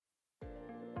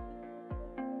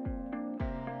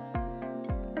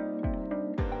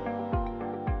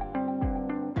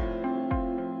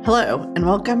Hello, and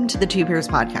welcome to the Two Peers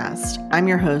Podcast. I'm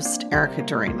your host, Erica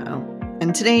Duramo,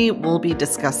 and today we'll be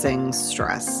discussing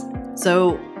stress.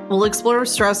 So we'll explore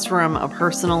stress from a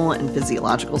personal and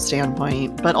physiological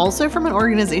standpoint, but also from an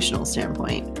organizational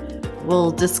standpoint.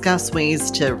 We'll discuss ways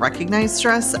to recognize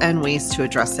stress and ways to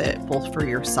address it, both for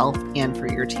yourself and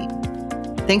for your team.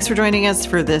 Thanks for joining us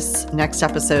for this next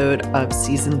episode of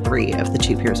Season 3 of the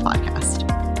Two Peers Podcast.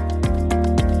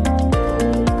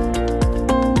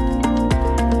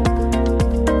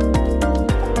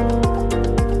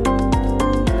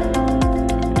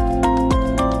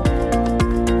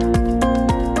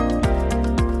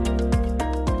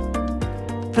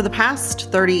 For the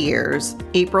past 30 years,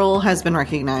 April has been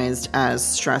recognized as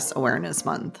Stress Awareness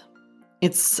Month.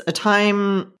 It's a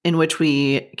time in which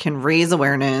we can raise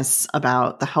awareness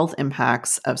about the health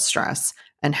impacts of stress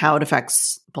and how it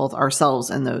affects both ourselves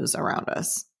and those around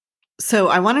us. So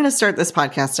I wanted to start this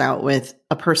podcast out with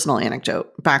a personal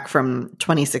anecdote back from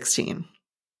 2016.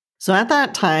 So at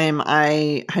that time,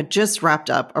 I had just wrapped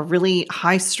up a really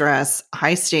high stress,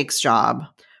 high stakes job,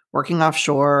 working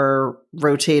offshore,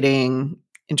 rotating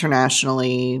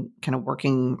internationally, kind of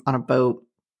working on a boat.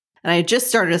 And I had just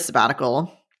started a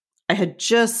sabbatical. I had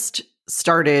just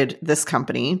started this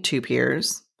company, Two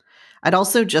Peers. I'd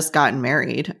also just gotten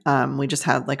married. We just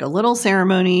had like a little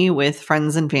ceremony with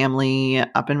friends and family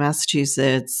up in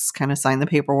Massachusetts, kind of signed the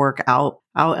paperwork out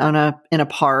in a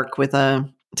park with a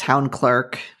town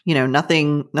clerk,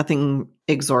 nothing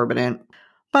exorbitant.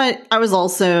 But I was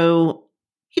also,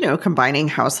 combining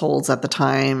households at the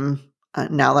time.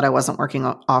 Now that I wasn't working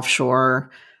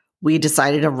offshore, we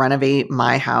decided to renovate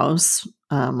my house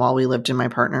while we lived in my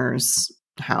partner's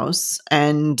house.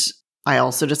 And I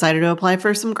also decided to apply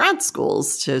for some grad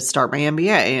schools to start my MBA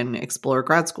and explore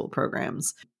grad school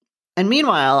programs. And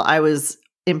meanwhile, I was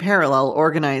in parallel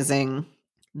organizing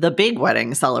the big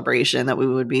wedding celebration that we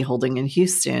would be holding in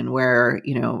Houston, where,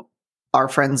 our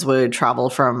friends would travel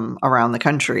from around the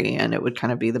country and it would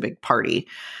kind of be the big party.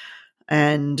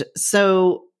 And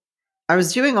so I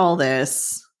was doing all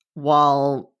this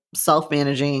while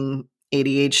self-managing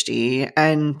ADHD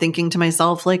and thinking to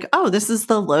myself, like, oh, this is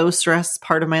the low stress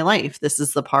part of my life. This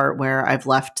is the part where I've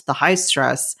left the high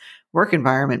stress work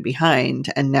environment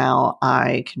behind. And now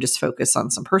I can just focus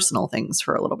on some personal things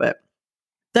for a little bit.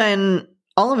 Then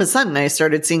all of a sudden, I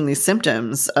started seeing these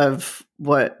symptoms of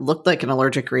what looked like an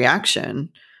allergic reaction,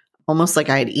 almost like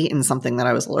I had eaten something that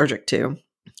I was allergic to.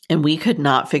 And we could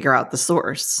not figure out the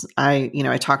source. I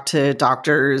talked to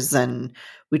doctors and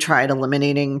we tried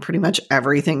eliminating pretty much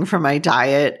everything from my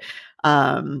diet.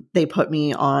 They put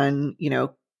me on,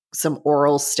 some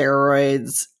oral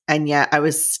steroids. And yet I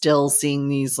was still seeing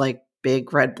these like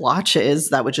big red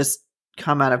blotches that would just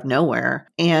come out of nowhere.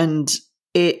 And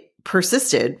it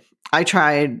persisted. I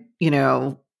tried,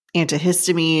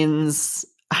 antihistamines.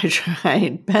 I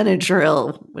tried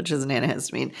Benadryl, which is an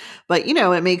antihistamine, but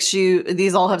it makes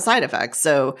these all have side effects.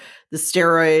 So the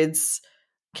steroids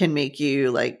can make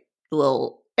you like a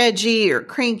little edgy or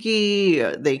cranky.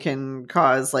 They can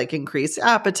cause like increased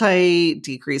appetite,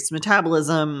 decreased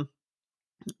metabolism.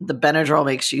 The Benadryl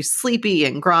makes you sleepy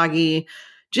and groggy.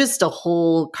 Just a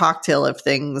whole cocktail of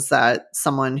things that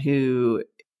someone who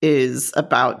is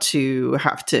about to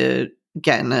have to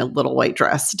get in a little white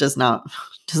dress does not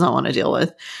want to deal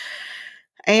with.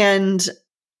 And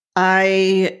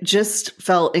I just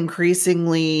felt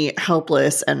increasingly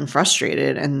helpless and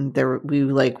frustrated, and we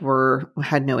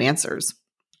had no answers.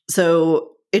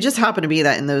 So it just happened to be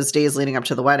that in those days leading up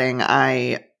to the wedding,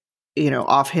 I,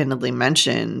 offhandedly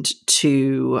mentioned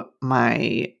to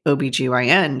my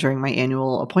OBGYN during my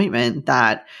annual appointment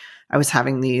that I was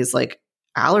having these like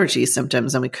allergy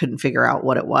symptoms and we couldn't figure out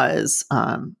what it was.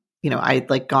 I'd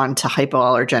like gone to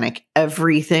hypoallergenic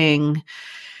everything,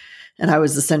 and I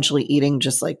was essentially eating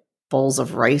just like bowls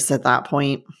of rice at that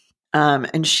point.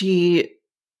 And she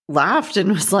laughed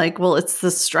and was like, well, it's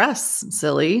the stress,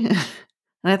 silly. And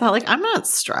I thought, like, I'm not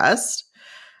stressed.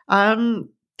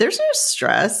 There's no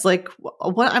stress. Like,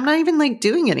 what? I'm not even like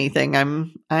doing anything.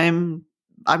 I'm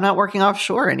not working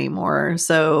offshore anymore.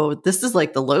 So this is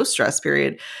like the low stress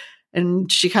period.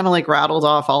 And she kind of like rattled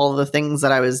off all of the things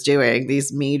that I was doing,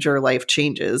 these major life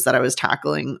changes that I was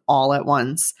tackling all at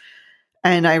once.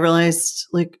 And I realized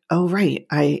like, oh, right,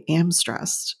 I am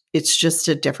stressed. It's just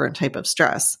a different type of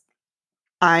stress.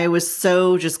 I was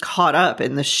so just caught up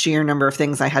in the sheer number of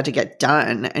things I had to get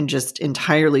done and just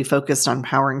entirely focused on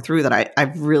powering through that I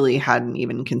really hadn't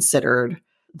even considered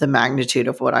the magnitude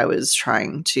of what I was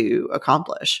trying to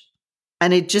accomplish.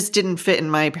 And it just didn't fit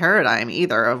in my paradigm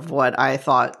either of what I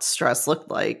thought stress looked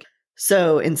like.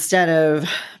 So instead of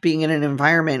being in an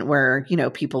environment where,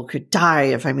 people could die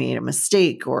if I made a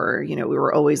mistake, or, we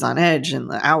were always on edge and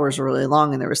the hours were really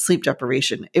long and there was sleep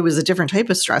deprivation, it was a different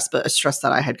type of stress, but a stress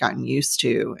that I had gotten used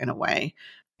to in a way.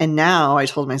 And now I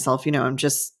told myself,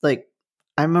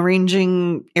 I'm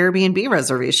arranging Airbnb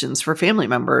reservations for family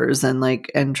members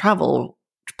and travel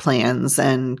plans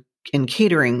and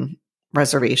catering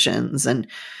reservations. And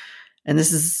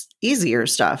this is easier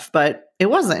stuff, but it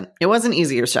wasn't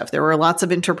easier stuff. There were lots of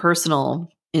interpersonal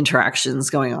interactions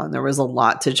going on. There was a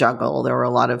lot to juggle. There were a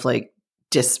lot of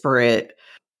disparate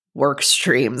work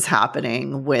streams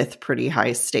happening with pretty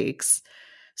high stakes.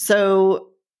 So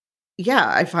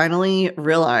yeah, I finally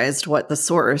realized what the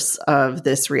source of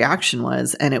this reaction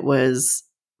was. And it was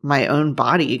my own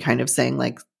body kind of saying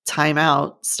time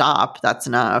out, stop, that's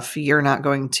enough. You're not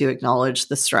going to acknowledge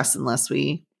the stress unless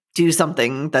we do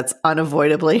something that's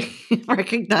unavoidably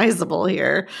recognizable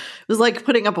here. It was like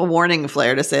putting up a warning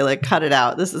flare to say cut it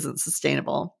out. This isn't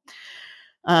sustainable.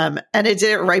 And it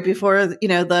did it right before,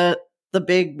 the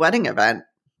big wedding event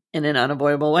in an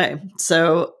unavoidable way.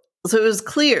 So it was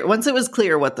clear, once it was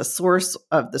clear what the source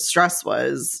of the stress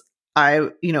was,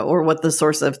 or what the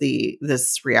source of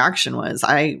this reaction was,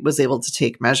 I was able to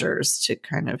take measures to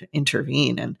kind of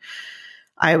intervene. And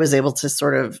I was able to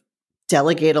sort of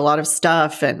delegate a lot of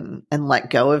stuff and let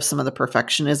go of some of the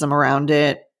perfectionism around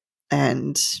it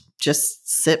and just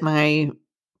sit my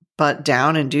butt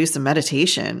down and do some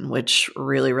meditation, which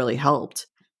really, really helped.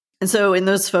 And so in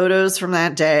those photos from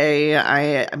that day,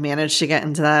 I managed to get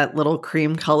into that little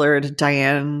cream-colored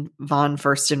Diane von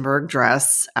Furstenberg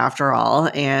dress after all.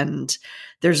 And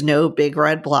there's no big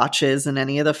red blotches in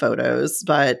any of the photos,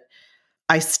 but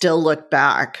I still look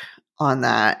back on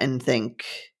that and think,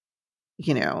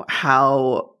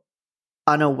 how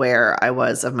unaware I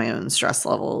was of my own stress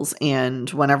levels. And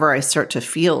whenever I start to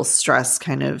feel stress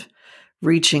kind of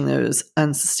reaching those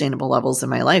unsustainable levels in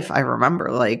my life, I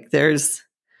remember there's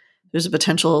a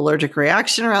potential allergic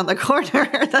reaction around the corner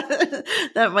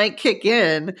that might kick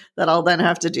in that I'll then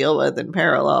have to deal with in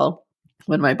parallel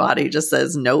when my body just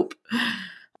says nope.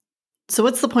 So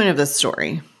what's the point of this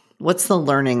story? What's the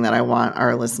learning that I want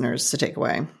our listeners to take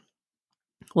away?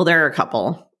 Well, there are a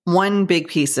couple. One big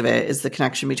piece of it is the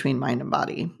connection between mind and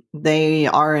body. They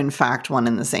are, in fact, one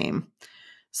and the same.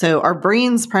 So our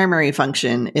brain's primary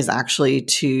function is actually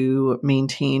to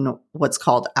maintain what's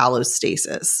called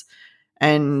allostasis.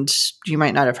 And you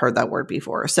might not have heard that word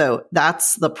before. So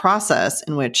that's the process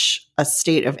in which a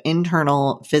state of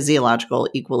internal physiological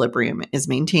equilibrium is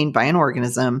maintained by an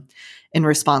organism in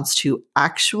response to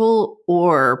actual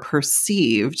or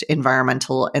perceived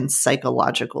environmental and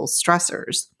psychological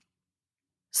stressors.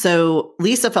 So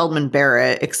Lisa Feldman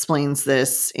Barrett explains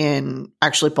this in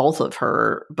actually both of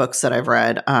her books that I've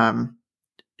read.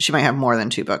 She might have more than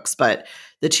 2 books, but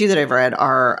the 2 that I've read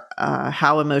are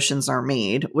How Emotions Are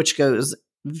Made, which goes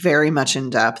very much in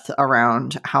depth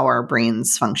around how our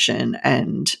brains function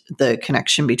and the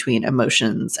connection between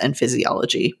emotions and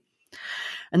physiology.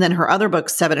 And then her other book,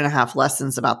 7.5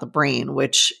 Lessons About the Brain,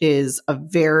 which is a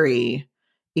very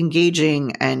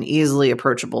engaging and easily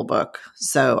approachable book.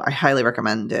 So I highly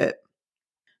recommend it.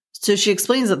 So she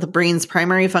explains that the brain's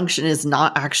primary function is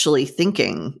not actually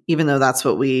thinking, even though that's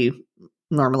what we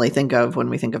normally think of when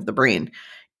we think of the brain.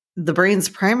 The brain's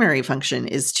primary function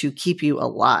is to keep you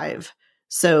alive.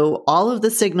 So all of the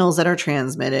signals that are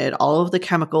transmitted, all of the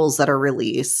chemicals that are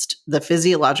released, the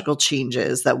physiological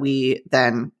changes that we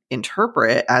then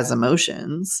interpret as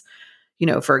emotions,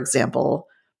 for example,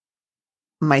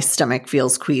 my stomach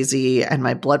feels queasy and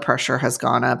my blood pressure has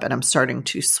gone up and I'm starting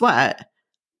to sweat.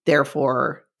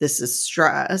 Therefore, this is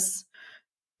stress.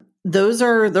 Those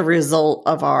are the result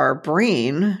of our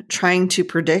brain trying to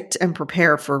predict and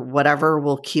prepare for whatever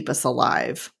will keep us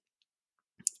alive.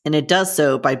 And it does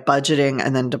so by budgeting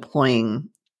and then deploying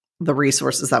the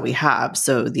resources that we have.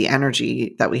 So the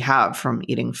energy that we have from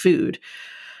eating food,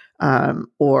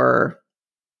 or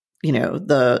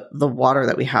the water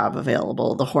that we have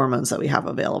available, the hormones that we have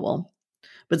available.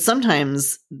 But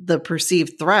sometimes the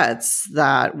perceived threats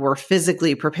that we're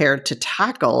physically prepared to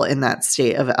tackle in that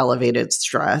state of elevated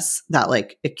stress,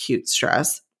 that acute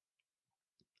stress,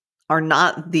 are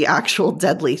not the actual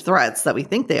deadly threats that we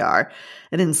think they are.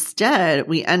 And instead,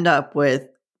 we end up with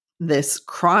this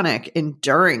chronic,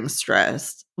 enduring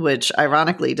stress, which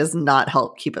ironically does not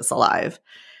help keep us alive.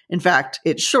 In fact,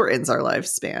 it shortens our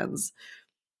lifespans.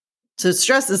 So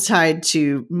stress is tied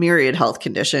to myriad health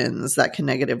conditions that can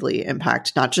negatively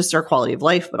impact not just our quality of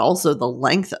life, but also the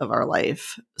length of our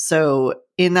life. So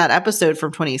in that episode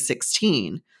from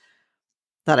 2016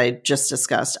 that I just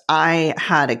discussed, I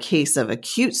had a case of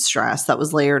acute stress that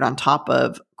was layered on top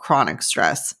of chronic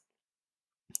stress.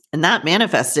 And that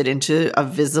manifested into a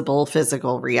visible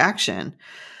physical reaction.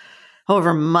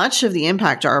 However, much of the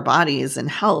impact to our bodies and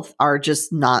health are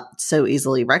just not so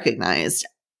easily recognized,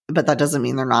 but that doesn't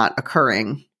mean they're not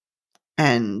occurring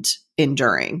and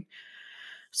enduring.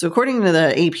 So according to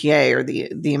the APA, or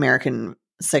the American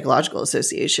Psychological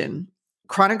Association,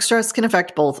 chronic stress can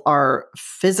affect both our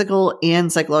physical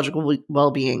and psychological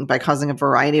well-being by causing a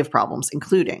variety of problems,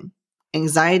 including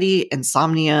anxiety,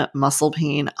 insomnia, muscle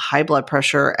pain, high blood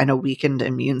pressure, and a weakened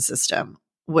immune system,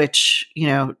 which,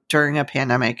 during a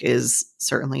pandemic is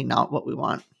certainly not what we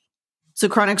want. So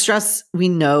chronic stress, we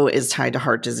know, is tied to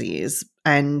heart disease.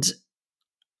 And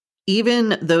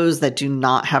even those that do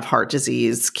not have heart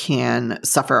disease can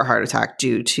suffer a heart attack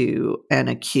due to an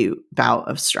acute bout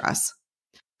of stress.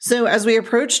 So as we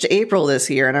approached April this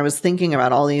year, and I was thinking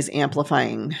about all these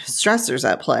amplifying stressors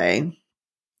at play,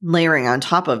 layering on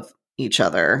top of each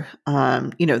other,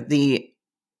 the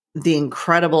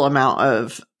incredible amount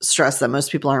of stress that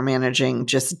most people are managing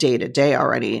just day to day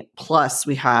already. Plus,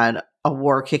 we had a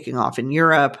war kicking off in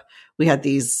Europe. We had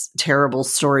these terrible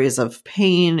stories of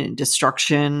pain and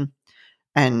destruction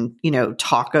and,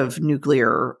 talk of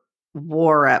nuclear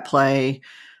war at play.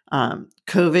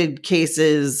 COVID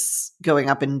cases going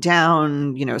up and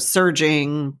down,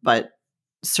 surging, but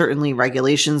certainly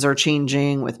regulations are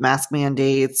changing with mask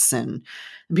mandates, and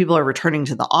people are returning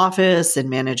to the office and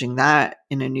managing that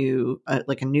in a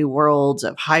new world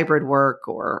of hybrid work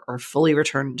or fully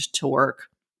returned to work.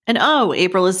 And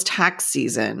April is tax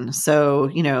season. So,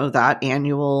 that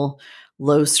annual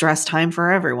low stress time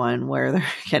for everyone where they're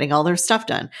getting all their stuff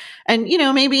done. And,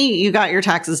 maybe you got your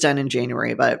taxes done in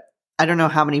January, but I don't know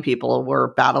how many people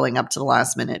were battling up to the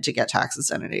last minute to get taxes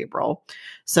done in April.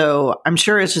 So I'm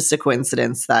sure it's just a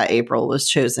coincidence that April was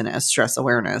chosen as Stress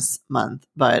Awareness Month,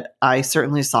 but I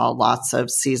certainly saw lots of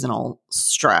seasonal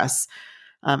stress.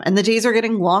 And the days are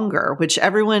getting longer, which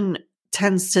everyone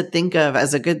tends to think of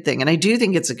as a good thing. And I do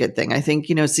think it's a good thing. I think,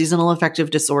 seasonal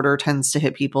affective disorder tends to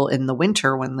hit people in the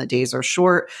winter when the days are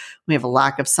short. We have a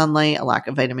lack of sunlight, a lack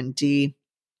of vitamin D.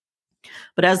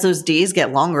 But as those days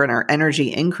get longer and our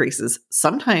energy increases,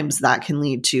 sometimes that can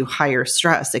lead to higher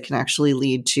stress. It can actually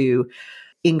lead to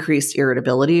increased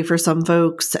irritability for some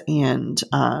folks and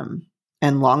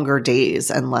longer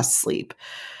days and less sleep.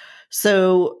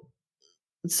 So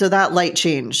that light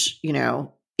change,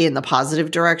 in the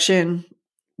positive direction,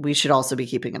 we should also be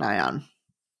keeping an eye on.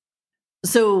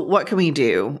 So what can we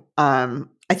do? I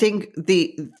think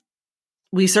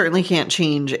we certainly can't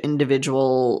change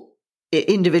individually.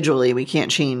 We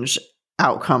can't change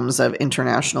outcomes of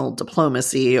international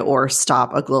diplomacy or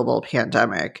stop a global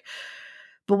pandemic.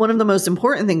 But one of the most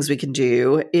important things we can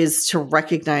do is to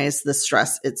recognize the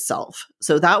stress itself.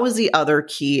 So that was the other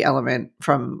key element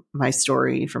from my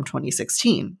story from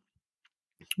 2016,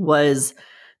 was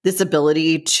this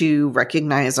ability to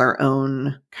recognize our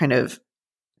own kind of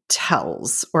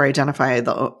tells or identify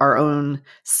our own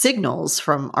signals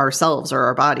from ourselves or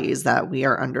our bodies that we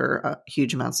are under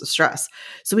huge amounts of stress.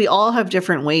 So we all have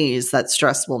different ways that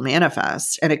stress will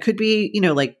manifest. And it could be,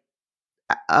 like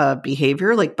a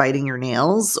behavior like biting your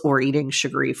nails or eating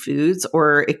sugary foods,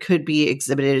 or it could be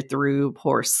exhibited through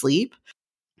poor sleep.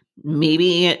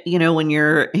 Maybe, when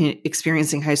you're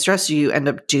experiencing high stress, you end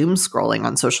up doom scrolling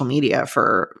on social media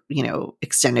for,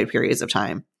 extended periods of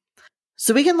time.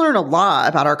 So we can learn a lot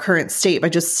about our current state by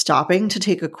just stopping to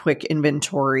take a quick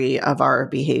inventory of our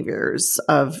behaviors,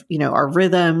 of, our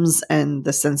rhythms and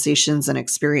the sensations and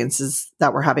experiences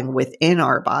that we're having within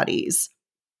our bodies.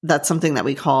 That's something that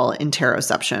we call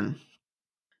interoception.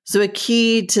 So a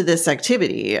key to this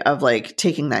activity of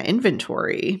taking that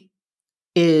inventory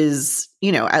is,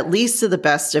 at least to the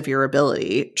best of your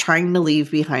ability, trying to leave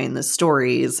behind the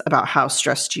stories about how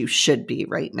stressed you should be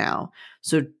right now.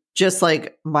 So just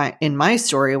like in my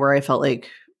story where I felt like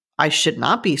I should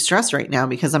not be stressed right now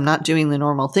because I'm not doing the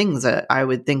normal things that I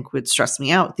would think would stress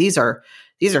me out. These are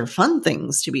fun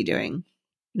things to be doing.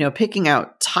 Picking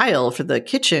out tile for the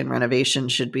kitchen renovation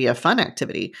should be a fun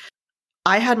activity.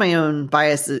 I had my own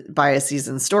biases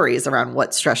and stories around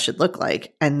what stress should look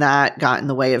like, and that got in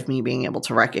the way of me being able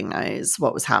to recognize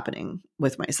what was happening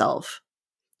with myself.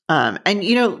 And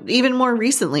even more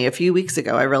recently, a few weeks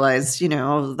ago, I realized,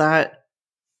 that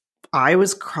I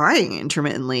was crying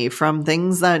intermittently from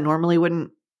things that normally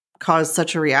wouldn't cause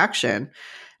such a reaction.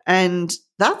 And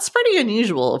that's pretty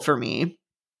unusual for me.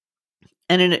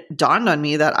 And it dawned on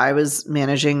me that I was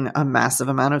managing a massive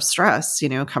amount of stress,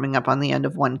 coming up on the end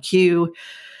of 1Q,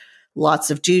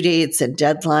 lots of due dates and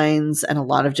deadlines, and a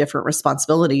lot of different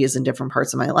responsibilities in different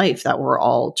parts of my life that were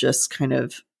all just kind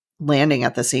of landing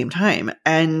at the same time.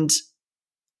 And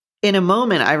in a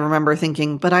moment, I remember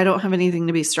thinking, but I don't have anything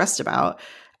to be stressed about.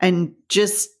 And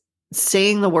just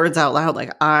saying the words out loud,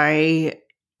 like, I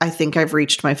think I've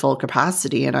reached my full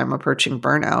capacity and I'm approaching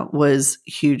burnout, was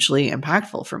hugely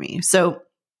impactful for me. So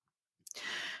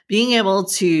being able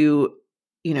to,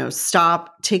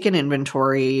 stop, take an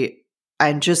inventory,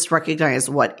 and just recognize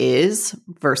what is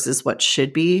versus what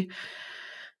should be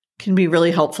can be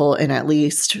really helpful in at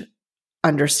least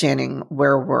understanding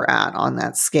where we're at on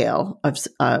that scale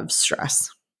of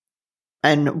stress.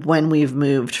 And when we've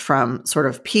moved from sort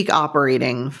of peak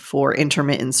operating for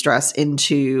intermittent stress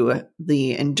into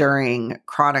the enduring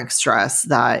chronic stress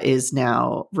that is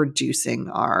now reducing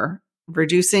our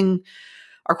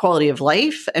quality of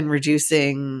life and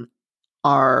reducing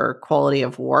our quality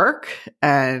of work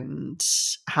and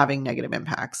having negative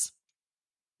impacts.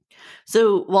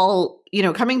 So while,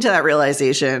 coming to that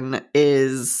realization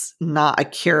is not a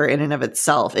cure in and of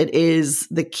itself, it is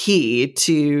the key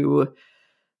to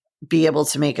be able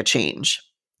to make a change.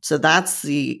 So that's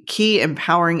the key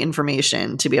empowering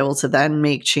information to be able to then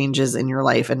make changes in your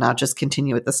life and not just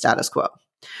continue with the status quo.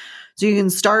 So you can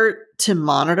start to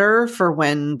monitor for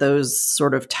when those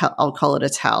sort of, I'll call it a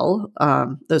tell,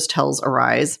 those tells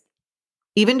arise.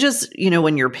 Even just,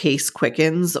 when your pace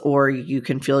quickens or you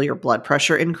can feel your blood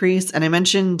pressure increase. And I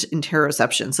mentioned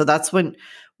interoception. So that's when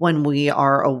we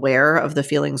are aware of the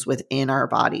feelings within our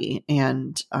body.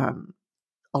 And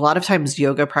a lot of times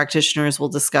yoga practitioners will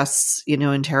discuss,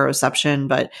 interoception,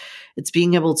 but it's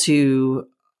being able to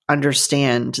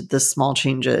understand the small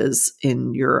changes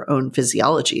in your own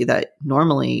physiology that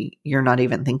normally you're not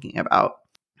even thinking about.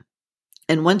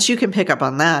 And once you can pick up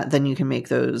on that, then you can make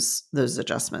those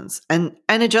adjustments. And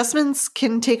adjustments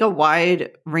can take a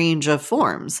wide range of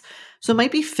forms. So it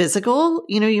might be physical.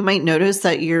 You might notice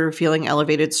that you're feeling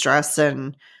elevated stress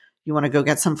and you want to go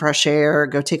get some fresh air,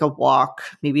 go take a walk,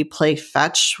 maybe play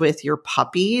fetch with your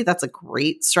puppy. That's a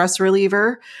great stress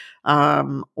reliever.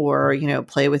 Or,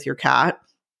 play with your cat.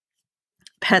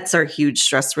 Pets are huge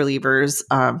stress relievers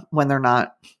when they're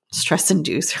not stress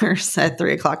inducers at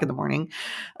 3:00 in the morning.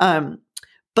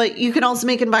 But you can also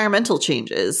make environmental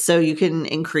changes. So you can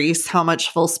increase how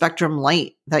much full spectrum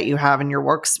light that you have in your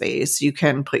workspace. You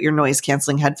can put your noise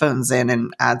canceling headphones in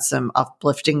and add some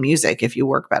uplifting music if you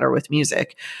work better with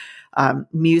music.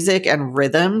 Music and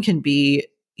rhythm can be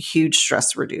huge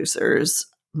stress reducers.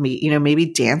 Maybe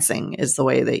dancing is the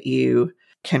way that you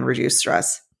can reduce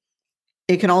stress.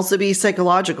 It can also be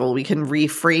psychological. We can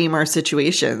reframe our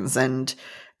situations and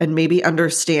maybe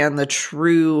understand the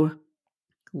true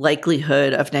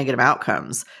likelihood of negative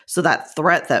outcomes. So that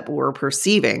threat that we're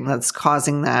perceiving that's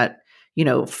causing that,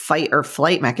 fight or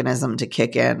flight mechanism to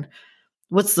kick in,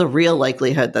 what's the real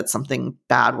likelihood that something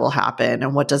bad will happen?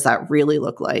 And what does that really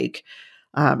look like?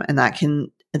 And that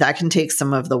can take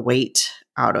some of the weight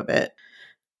out of it.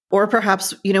 Or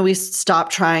perhaps, we stop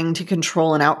trying to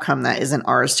control an outcome that isn't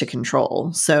ours to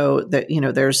control. So that,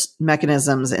 there's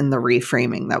mechanisms in the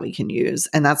reframing that we can use.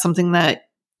 And that's something that,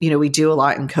 we do a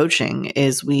lot in coaching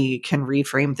is we can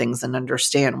reframe things and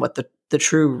understand what the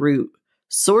true root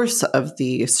source of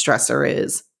the stressor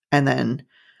is, and then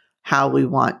how we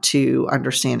want to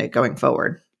understand it going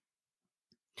forward.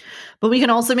 But we can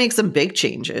also make some big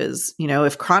changes.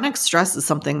 If chronic stress is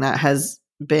something that has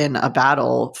been a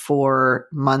battle for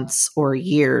months or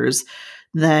years,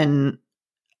 then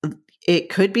it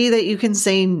could be that you can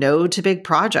say no to big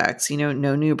projects,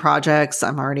 no new projects,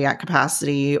 I'm already at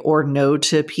capacity, or no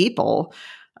to people.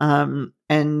 And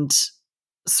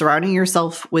surrounding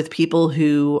yourself with people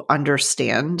who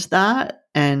understand that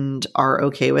and are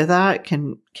okay with that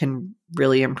can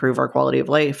really improve our quality of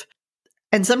life.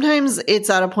 And sometimes it's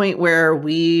at a point where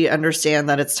we understand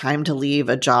that it's time to leave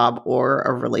a job or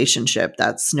a relationship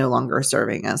that's no longer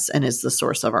serving us and is the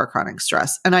source of our chronic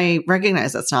stress. And I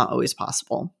recognize that's not always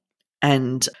possible.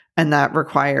 And that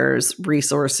requires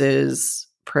resources,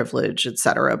 privilege,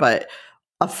 etc. But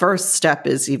a first step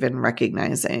is even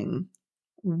recognizing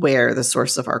where the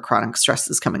source of our chronic stress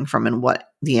is coming from and what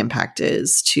the impact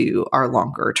is to our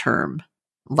longer term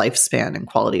lifespan and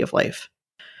quality of life.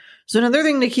 So another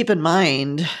thing to keep in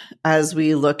mind as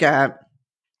we look at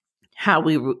how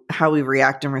we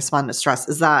react and respond to stress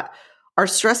is that our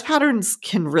stress patterns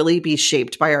can really be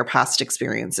shaped by our past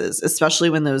experiences, especially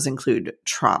when those include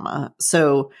trauma.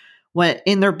 So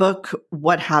in their book,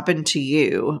 What Happened to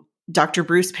You, Dr.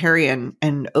 Bruce Perry and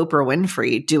Oprah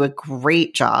Winfrey do a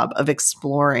great job of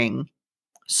exploring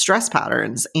stress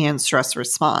patterns and stress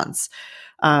response.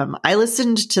 I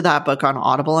listened to that book on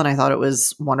Audible and I thought it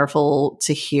was wonderful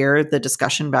to hear the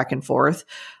discussion back and forth.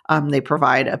 They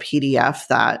provide a PDF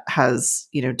that has,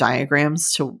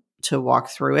 diagrams to walk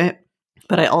through it.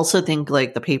 But I also think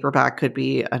like the paperback could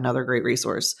be another great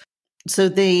resource. So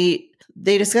they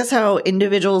discuss how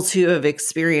individuals who have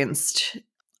experienced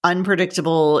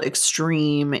unpredictable,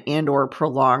 extreme, and or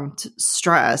prolonged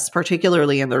stress,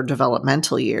 particularly in their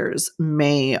developmental years,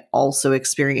 may also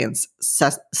experience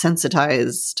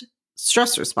sensitized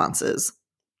stress responses.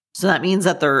 So that means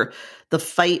that the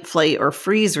fight, flight, or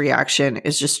freeze reaction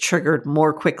is just triggered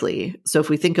more quickly. So if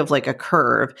we think of like a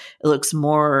curve, it looks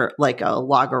more like a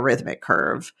logarithmic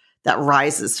curve that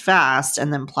rises fast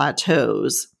and then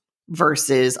plateaus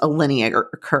versus a linear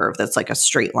curve that's like a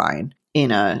straight line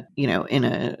in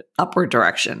a upward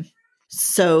direction.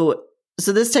 So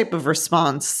this type of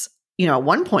response, at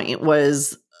one point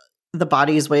was the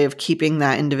body's way of keeping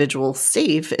that individual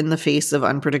safe in the face of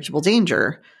unpredictable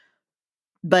danger.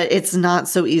 But it's not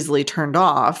so easily turned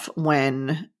off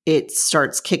when it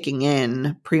starts kicking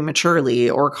in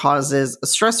prematurely or causes a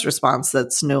stress response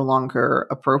that's no longer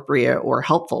appropriate or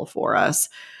helpful for us.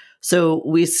 So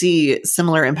we see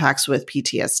similar impacts with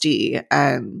PTSD,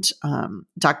 and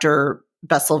Dr.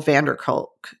 Bessel van der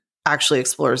Kolk actually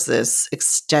explores this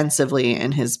extensively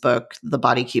in his book, The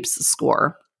Body Keeps the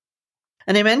Score.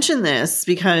 And I mention this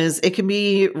because it can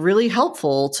be really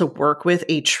helpful to work with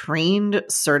a trained,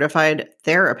 certified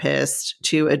therapist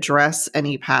to address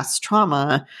any past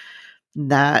trauma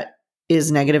that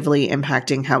is negatively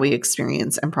impacting how we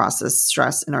experience and process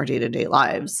stress in our day-to-day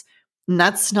lives. And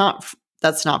that's not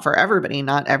for everybody.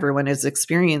 Not everyone is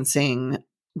experiencing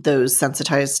those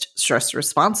sensitized stress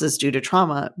responses due to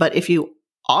trauma. But if you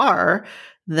are,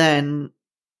 then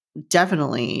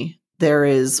definitely there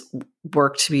is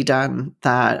work to be done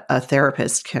that a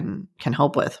therapist can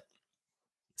help with.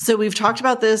 So we've talked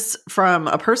about this from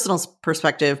a personal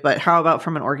perspective, but how about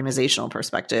from an organizational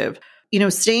perspective?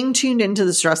 Staying tuned into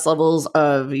the stress levels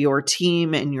of your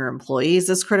team and your employees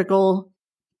is critical,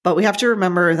 but we have to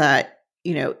remember that,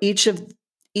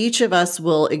 each of us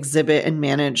will exhibit and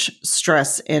manage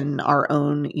stress in our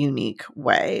own unique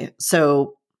way.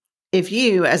 So if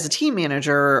you, as a team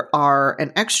manager, are an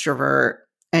extrovert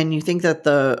and you think that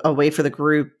a way for the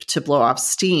group to blow off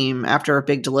steam after a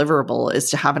big deliverable is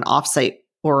to have an offsite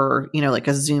or, like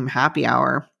a Zoom happy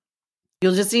hour,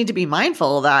 you'll just need to be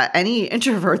mindful that any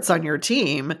introverts on your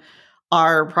team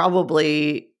are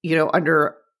probably,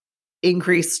 under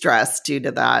increased stress due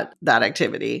to that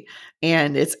activity.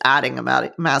 And it's adding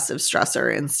a massive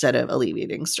stressor instead of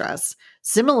alleviating stress.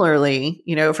 Similarly,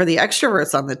 for the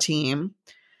extroverts on the team,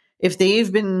 if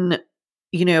they've been,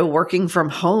 working from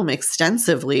home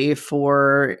extensively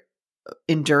for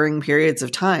enduring periods of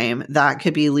time, that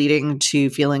could be leading to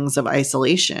feelings of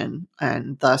isolation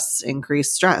and thus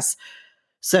increased stress.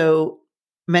 So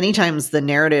many times the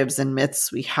narratives and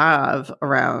myths we have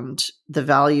around the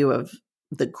value of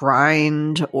the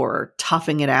grind or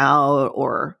toughing it out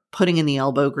or putting in the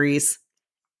elbow grease,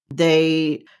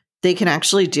 they can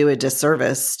actually do a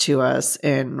disservice to us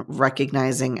in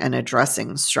recognizing and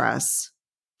addressing stress.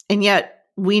 And yet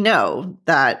we know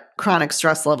that chronic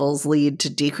stress levels lead to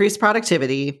decreased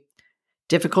productivity,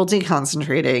 difficulty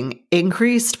concentrating,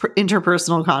 increased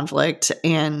interpersonal conflict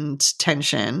and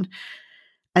tension,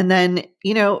 and then,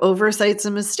 oversights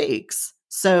and mistakes.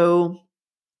 So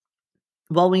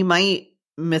while we might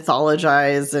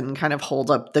mythologize and kind of hold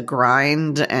up the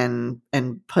grind and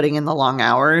putting in the long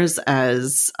hours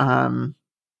as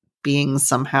being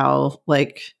somehow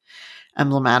like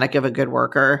emblematic of a good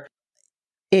worker,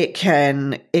 it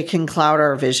can cloud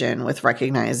our vision with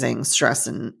recognizing stress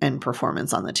and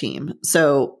performance on the team.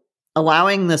 So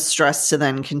allowing the stress to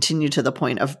then continue to the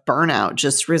point of burnout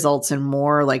just results in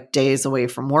more like days away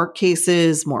from work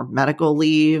cases, more medical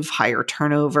leave, higher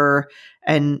turnover,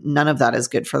 and none of that is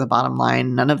good for the bottom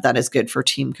line. None of that is good for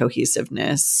team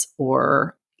cohesiveness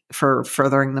or for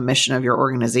furthering the mission of your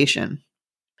organization.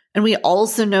 And we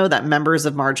also know that members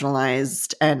of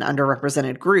marginalized and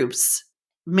underrepresented groups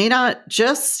may not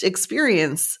just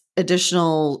experience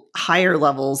additional higher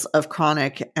levels of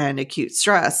chronic and acute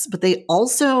stress, but they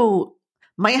also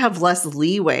might have less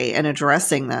leeway in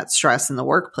addressing that stress in the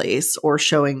workplace or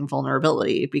showing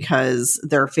vulnerability because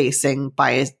they're facing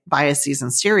biases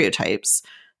and stereotypes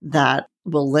that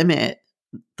will limit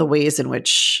the ways in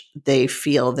which they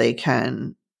feel they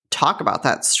can talk about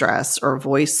that stress or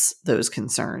voice those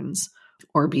concerns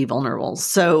or be vulnerable.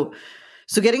 So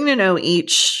getting to know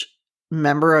each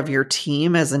member of your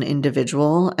team as an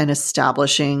individual and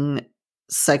establishing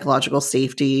psychological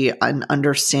safety and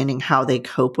understanding how they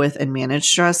cope with and manage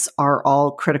stress are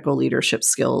all critical leadership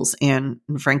skills and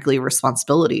frankly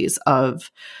responsibilities of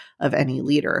any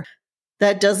leader.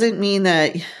 That doesn't mean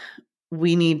that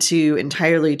we need to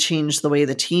entirely change the way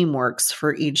the team works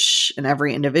for each and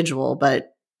every individual,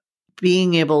 but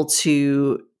being able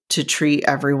to treat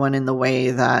everyone in the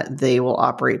way that they will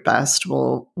operate best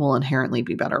will inherently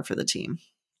be better for the team.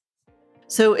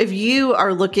 So if you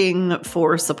are looking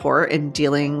for support in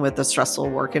dealing with a stressful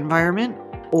work environment,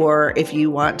 or if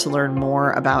you want to learn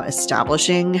more about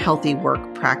establishing healthy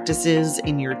work practices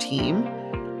in your team,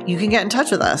 you can get in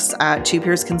touch with us at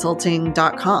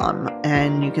twopeersconsulting.com,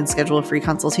 and you can schedule a free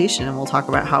consultation and we'll talk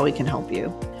about how we can help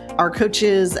you. Our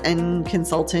coaches and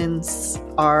consultants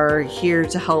are here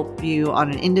to help you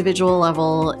on an individual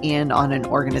level and on an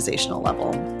organizational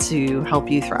level to help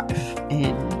you thrive.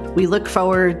 And we look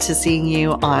forward to seeing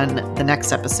you on the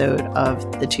next episode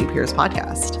of the Two Peers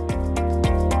podcast.